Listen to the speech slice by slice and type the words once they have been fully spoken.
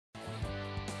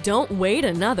Don't wait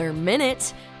another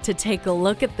minute to take a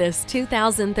look at this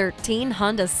 2013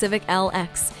 Honda Civic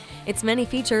LX. Its many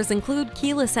features include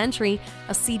keyless entry,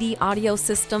 a CD audio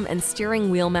system, and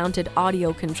steering wheel mounted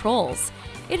audio controls.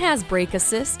 It has brake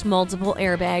assist, multiple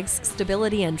airbags,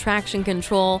 stability and traction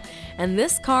control, and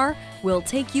this car will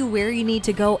take you where you need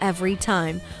to go every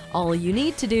time. All you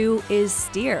need to do is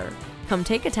steer. Come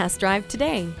take a test drive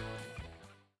today.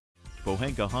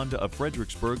 Pohanka Honda of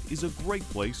Fredericksburg is a great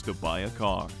place to buy a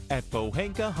car. At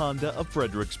Pohanka Honda of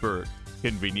Fredericksburg,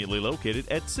 conveniently located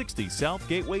at 60 South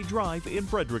Gateway Drive in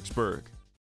Fredericksburg.